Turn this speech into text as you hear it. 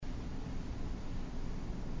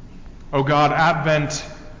O God, Advent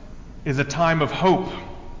is a time of hope,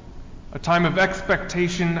 a time of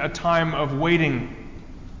expectation, a time of waiting,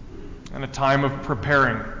 and a time of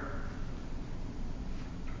preparing.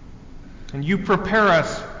 And you prepare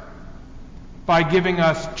us by giving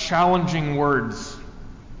us challenging words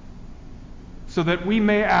so that we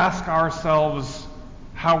may ask ourselves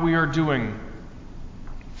how we are doing,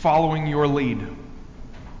 following your lead,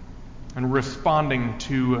 and responding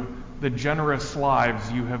to the generous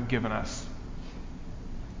lives you have given us.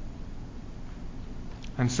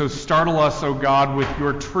 And so startle us, O God, with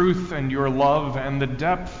your truth and your love and the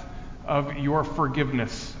depth of your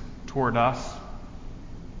forgiveness toward us,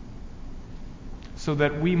 so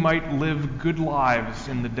that we might live good lives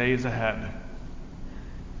in the days ahead.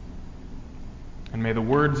 And may the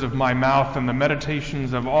words of my mouth and the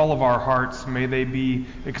meditations of all of our hearts, may they be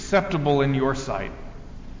acceptable in your sight.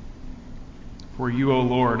 For you, O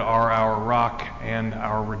Lord, are our rock and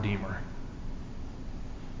our Redeemer.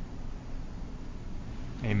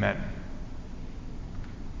 Amen.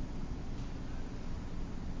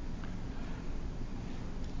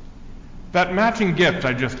 That matching gift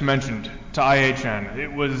I just mentioned to IHN,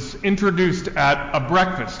 it was introduced at a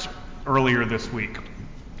breakfast earlier this week.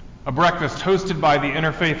 A breakfast hosted by the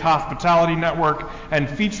Interfaith Hospitality Network and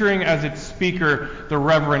featuring as its speaker the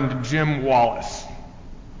Reverend Jim Wallis.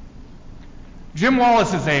 Jim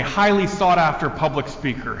Wallis is a highly sought-after public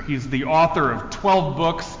speaker. He's the author of 12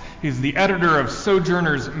 books. He's the editor of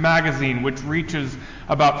Sojourners magazine, which reaches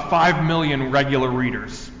about 5 million regular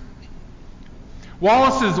readers.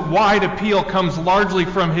 Wallis's wide appeal comes largely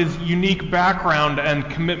from his unique background and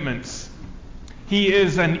commitments. He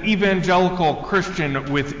is an evangelical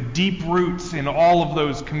Christian with deep roots in all of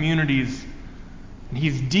those communities, and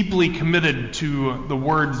he's deeply committed to the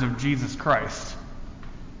words of Jesus Christ.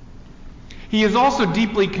 He is also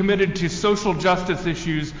deeply committed to social justice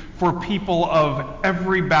issues for people of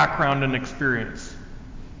every background and experience.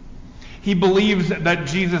 He believes that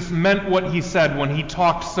Jesus meant what he said when he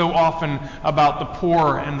talked so often about the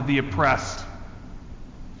poor and the oppressed.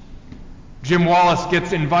 Jim Wallis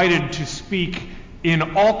gets invited to speak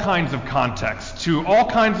in all kinds of contexts, to all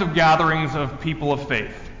kinds of gatherings of people of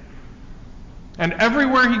faith. And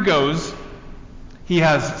everywhere he goes, he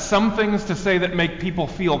has some things to say that make people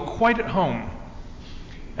feel quite at home.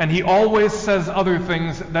 And he always says other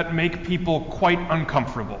things that make people quite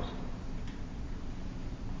uncomfortable.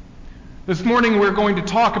 This morning we're going to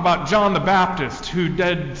talk about John the Baptist, who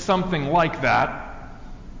did something like that.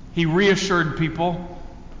 He reassured people,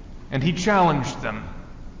 and he challenged them.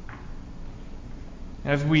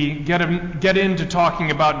 As we get into talking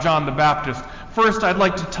about John the Baptist, first I'd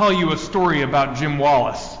like to tell you a story about Jim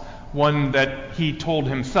Wallis, one that he told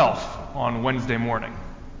himself on Wednesday morning.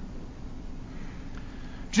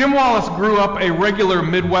 Jim Wallis grew up a regular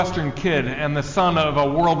Midwestern kid and the son of a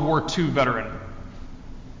World War II veteran.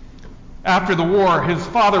 After the war, his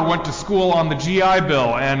father went to school on the GI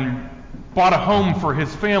Bill and bought a home for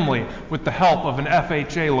his family with the help of an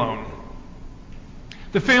FHA loan.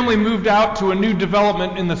 The family moved out to a new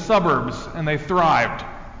development in the suburbs, and they thrived.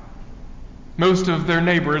 Most of their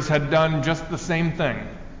neighbors had done just the same thing.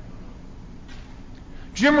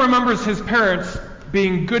 Jim remembers his parents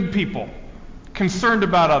being good people, concerned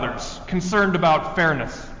about others, concerned about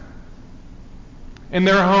fairness. In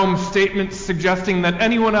their home, statements suggesting that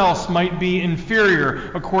anyone else might be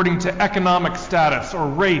inferior according to economic status or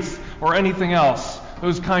race or anything else,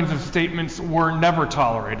 those kinds of statements were never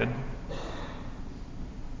tolerated.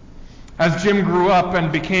 As Jim grew up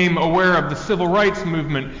and became aware of the civil rights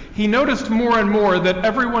movement, he noticed more and more that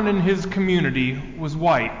everyone in his community was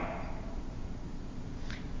white.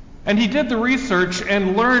 And he did the research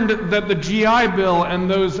and learned that the GI Bill and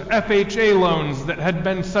those FHA loans that had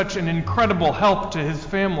been such an incredible help to his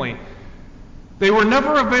family, they were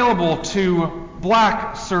never available to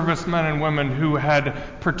black servicemen and women who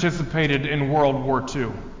had participated in World War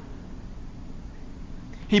II.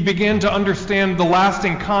 He began to understand the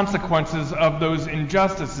lasting consequences of those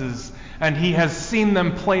injustices, and he has seen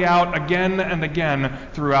them play out again and again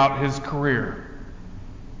throughout his career.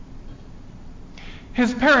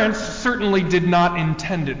 His parents certainly did not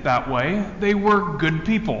intend it that way. They were good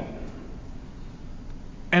people.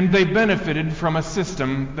 And they benefited from a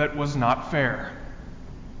system that was not fair.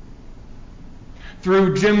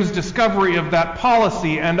 Through Jim's discovery of that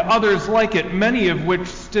policy and others like it, many of which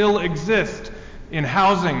still exist in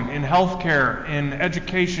housing, in healthcare, in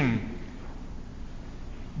education,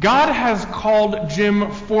 God has called Jim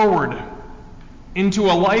forward into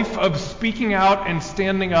a life of speaking out and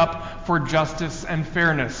standing up for justice and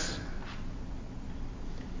fairness.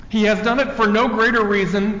 He has done it for no greater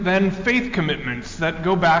reason than faith commitments that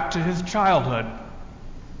go back to his childhood.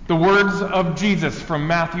 The words of Jesus from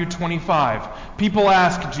Matthew 25. People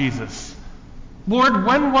ask Jesus, "Lord,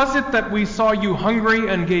 when was it that we saw you hungry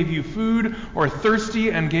and gave you food, or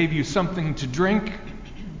thirsty and gave you something to drink?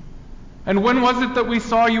 And when was it that we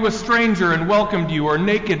saw you a stranger and welcomed you, or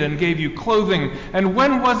naked and gave you clothing? And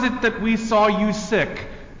when was it that we saw you sick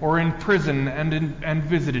or in prison and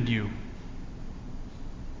visited you?"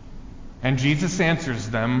 And Jesus answers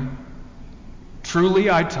them,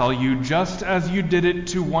 "Truly I tell you, just as you did it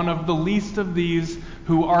to one of the least of these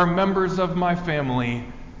who are members of my family,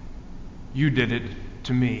 you did it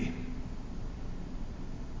to me."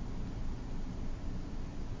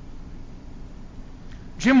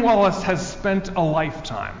 Jim Wallis has spent a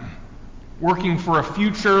lifetime working for a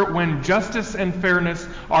future when justice and fairness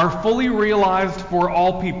are fully realized for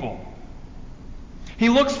all people. He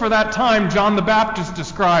looks for that time John the Baptist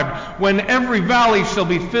described, when every valley shall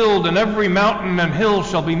be filled and every mountain and hill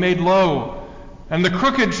shall be made low, and the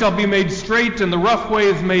crooked shall be made straight and the rough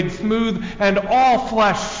ways made smooth, and all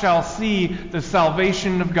flesh shall see the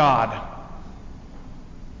salvation of God.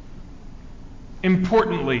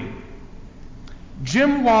 Importantly,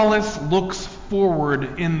 Jim Wallis looks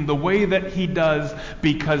forward in the way that he does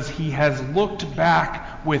because he has looked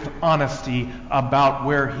back with honesty about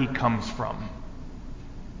where he comes from.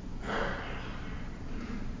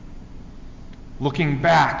 Looking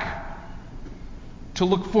back to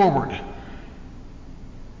look forward.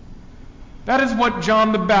 That is what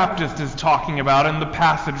John the Baptist is talking about in the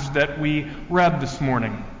passage that we read this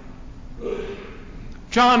morning.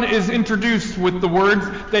 John is introduced with the words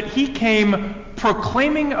that he came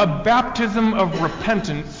proclaiming a baptism of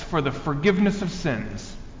repentance for the forgiveness of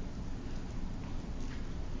sins.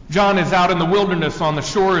 John is out in the wilderness on the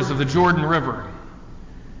shores of the Jordan River.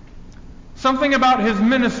 Something about his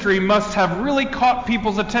ministry must have really caught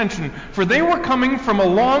people's attention, for they were coming from a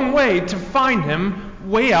long way to find him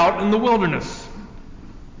way out in the wilderness.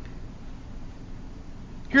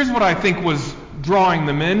 Here's what I think was drawing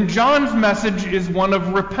them in. John's message is one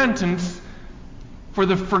of repentance for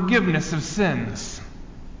the forgiveness of sins.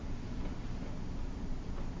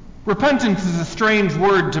 Repentance is a strange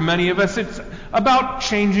word to many of us. It's about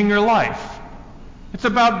changing your life. It's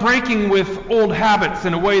about breaking with old habits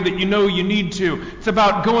in a way that you know you need to. It's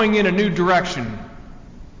about going in a new direction.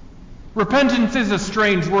 Repentance is a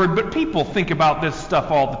strange word, but people think about this stuff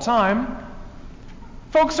all the time.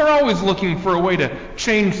 Folks are always looking for a way to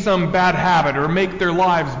change some bad habit or make their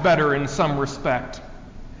lives better in some respect.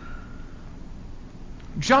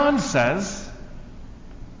 John says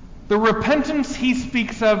the repentance he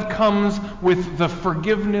speaks of comes with the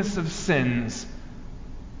forgiveness of sins,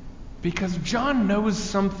 because John knows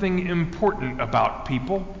something important about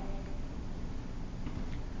people.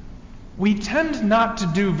 We tend not to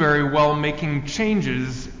do very well making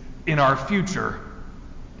changes in our future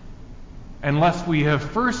unless we have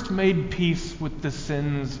first made peace with the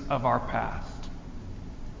sins of our past.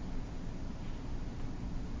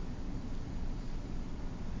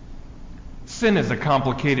 Sin is a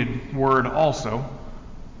complicated word also,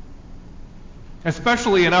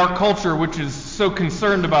 especially in our culture, which is so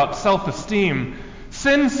concerned about self-esteem.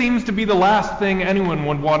 Sin seems to be the last thing anyone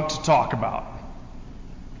would want to talk about.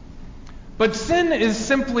 But sin is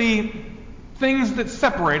simply things that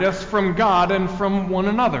separate us from God and from one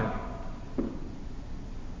another.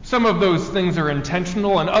 Some of those things are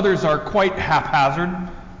intentional and others are quite haphazard,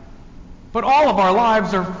 but all of our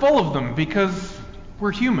lives are full of them because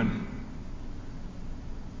we're human.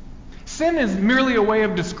 Sin is merely a way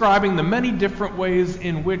of describing the many different ways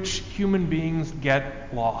in which human beings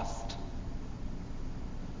get lost.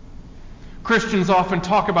 Christians often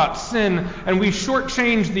talk about sin, and we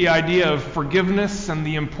shortchange the idea of forgiveness and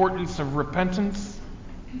the importance of repentance,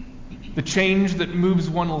 the change that moves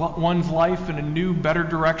one's life in a new, better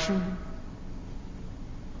direction.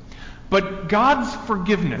 But God's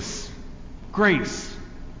forgiveness, grace,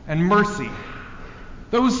 and mercy,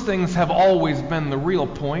 those things have always been the real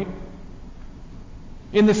point.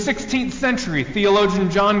 In the 16th century,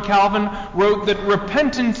 theologian John Calvin wrote that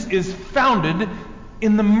repentance is founded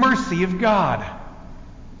in the mercy of God,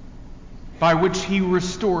 by which he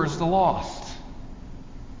restores the lost.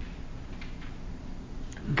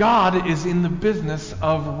 God is in the business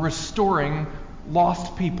of restoring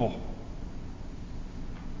lost people.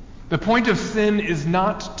 The point of sin is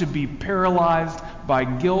not to be paralyzed by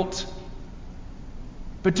guilt,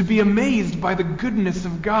 but to be amazed by the goodness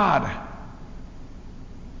of God,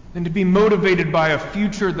 and to be motivated by a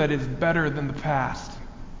future that is better than the past.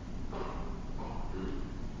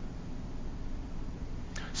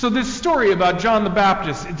 So this story about John the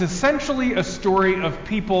Baptist is essentially a story of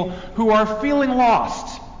people who are feeling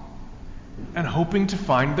lost and hoping to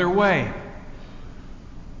find their way.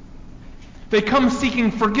 They come seeking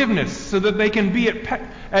forgiveness so that they can be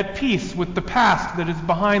at peace with the past that is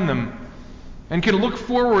behind them and can look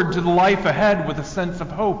forward to the life ahead with a sense of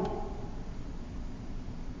hope.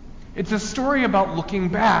 It's a story about looking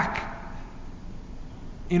back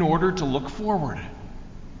in order to look forward.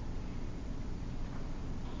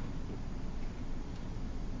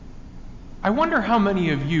 I wonder how many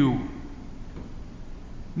of you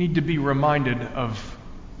need to be reminded of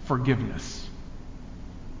forgiveness,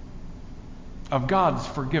 of God's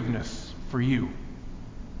forgiveness for you.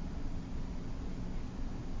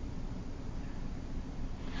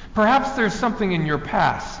 Perhaps there's something in your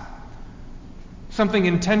past, something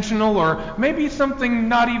intentional or maybe something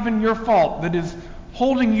not even your fault that is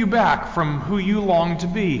holding you back from who you long to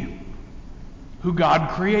be, who God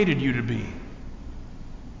created you to be.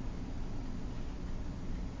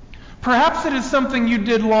 Perhaps it is something you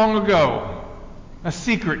did long ago, a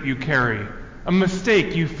secret you carry, a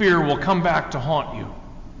mistake you fear will come back to haunt you.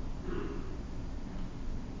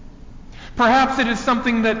 Perhaps it is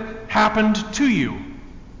something that happened to you,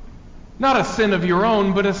 not a sin of your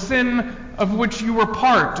own, but a sin of which you were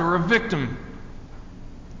part or a victim.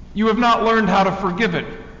 You have not learned how to forgive it,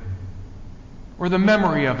 or the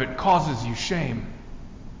memory of it causes you shame.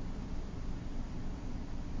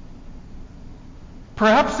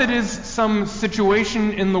 Perhaps it is some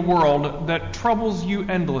situation in the world that troubles you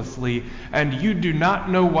endlessly and you do not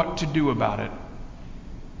know what to do about it.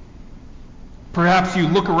 Perhaps you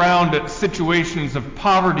look around at situations of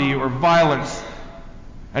poverty or violence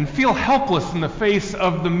and feel helpless in the face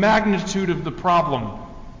of the magnitude of the problem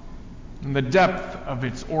and the depth of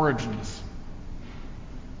its origins.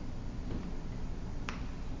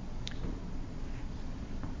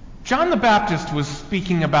 John the Baptist was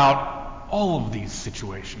speaking about all of these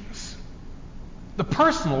situations, the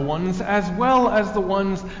personal ones as well as the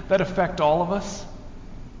ones that affect all of us.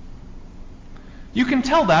 You can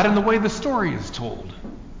tell that in the way the story is told.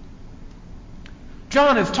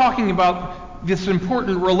 John is talking about this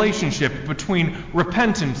important relationship between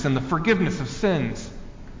repentance and the forgiveness of sins.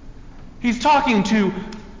 He's talking to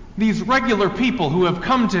these regular people who have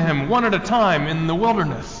come to him one at a time in the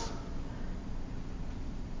wilderness.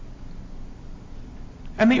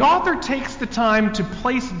 And the author takes the time to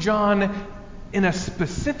place John in a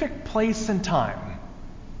specific place and time,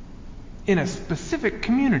 in a specific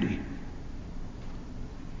community.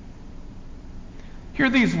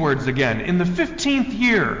 Hear these words again. In the 15th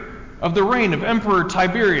year of the reign of Emperor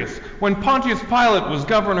Tiberius, when Pontius Pilate was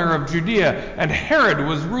governor of Judea, and Herod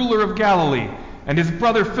was ruler of Galilee, and his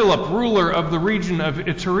brother Philip, ruler of the region of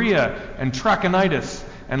Iturea and Trachonitis,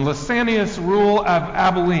 and Lysanias, rule of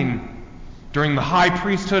Abilene, during the high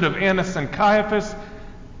priesthood of Annas and Caiaphas,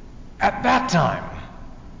 at that time,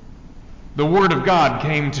 the word of God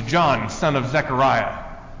came to John, son of Zechariah,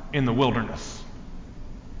 in the wilderness.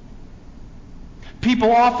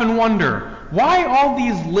 People often wonder, why all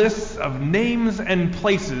these lists of names and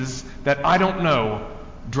places that I don't know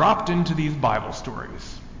dropped into these Bible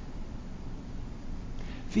stories?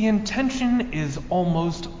 The intention is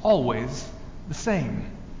almost always the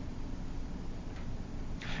same.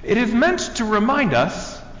 It is meant to remind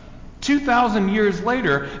us, 2,000 years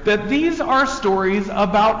later, that these are stories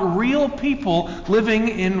about real people living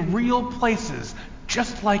in real places,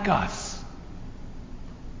 just like us.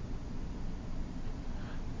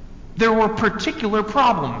 There were particular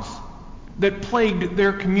problems that plagued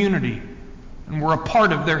their community and were a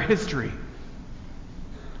part of their history.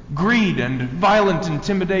 Greed and violent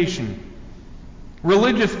intimidation,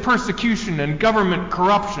 religious persecution and government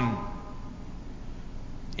corruption.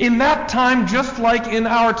 In that time, just like in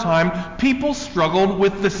our time, people struggled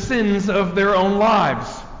with the sins of their own lives.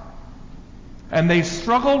 And they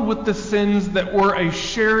struggled with the sins that were a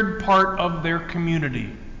shared part of their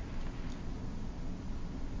community.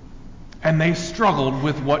 And they struggled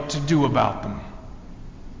with what to do about them.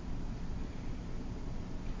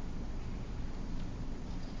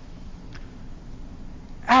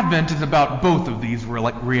 Advent is about both of these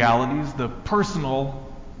realities, the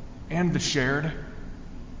personal and the shared.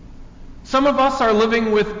 Some of us are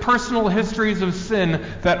living with personal histories of sin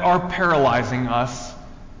that are paralyzing us,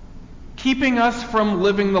 keeping us from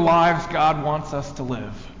living the lives God wants us to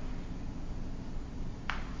live.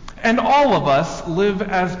 And all of us live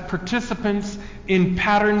as participants in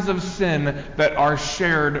patterns of sin that are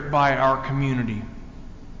shared by our community.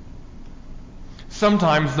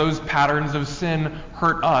 Sometimes those patterns of sin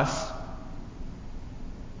hurt us.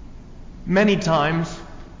 Many times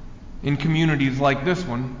in communities like this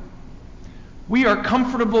one, we are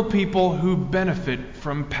comfortable people who benefit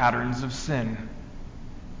from patterns of sin.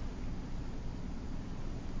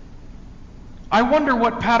 I wonder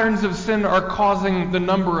what patterns of sin are causing the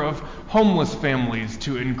number of homeless families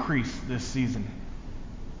to increase this season.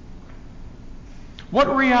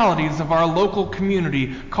 What realities of our local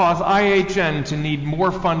community cause IHN to need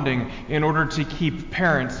more funding in order to keep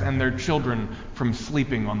parents and their children from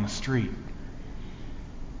sleeping on the street?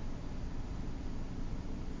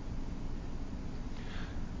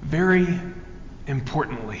 Very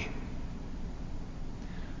importantly,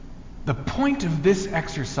 the point of this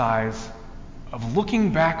exercise of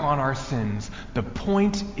looking back on our sins, the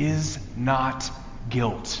point is not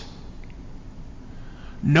guilt.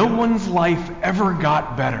 No one's life ever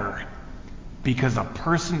got better because a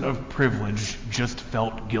person of privilege just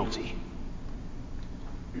felt guilty.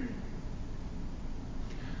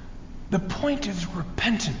 The point is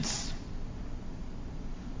repentance.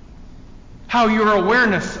 How your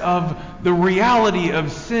awareness of the reality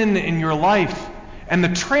of sin in your life and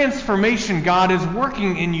the transformation God is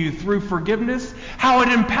working in you through forgiveness, how it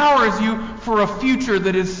empowers you for a future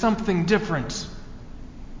that is something different.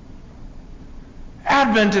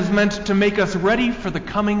 Advent is meant to make us ready for the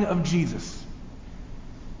coming of Jesus,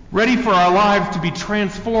 ready for our lives to be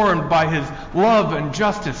transformed by His love and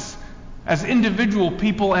justice as individual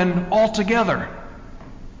people and all together.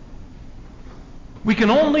 We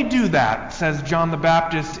can only do that, says John the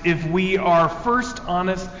Baptist, if we are first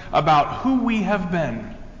honest about who we have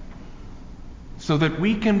been, so that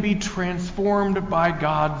we can be transformed by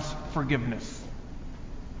God's forgiveness.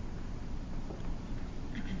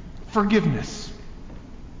 Forgiveness.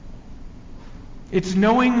 It's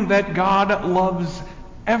knowing that God loves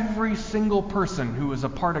every single person who is a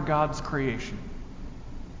part of God's creation.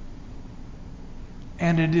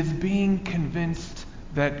 And it is being convinced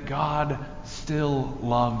that God still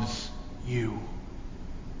loves you.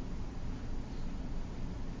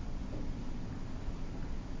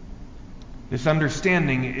 This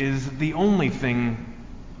understanding is the only thing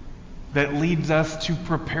that leads us to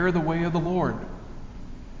prepare the way of the Lord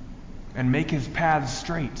and make His paths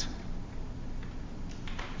straight,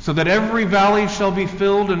 so that every valley shall be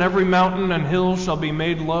filled, and every mountain and hill shall be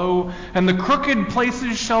made low, and the crooked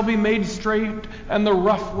places shall be made straight, and the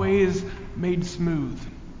rough ways made smooth,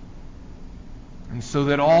 and so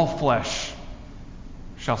that all flesh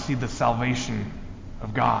shall see the salvation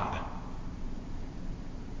of God.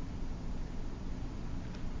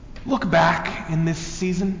 Look back in this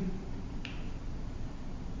season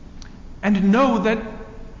and know that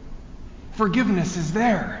forgiveness is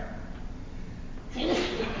there.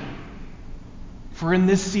 For in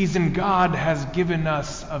this season, God has given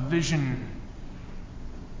us a vision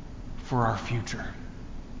for our future.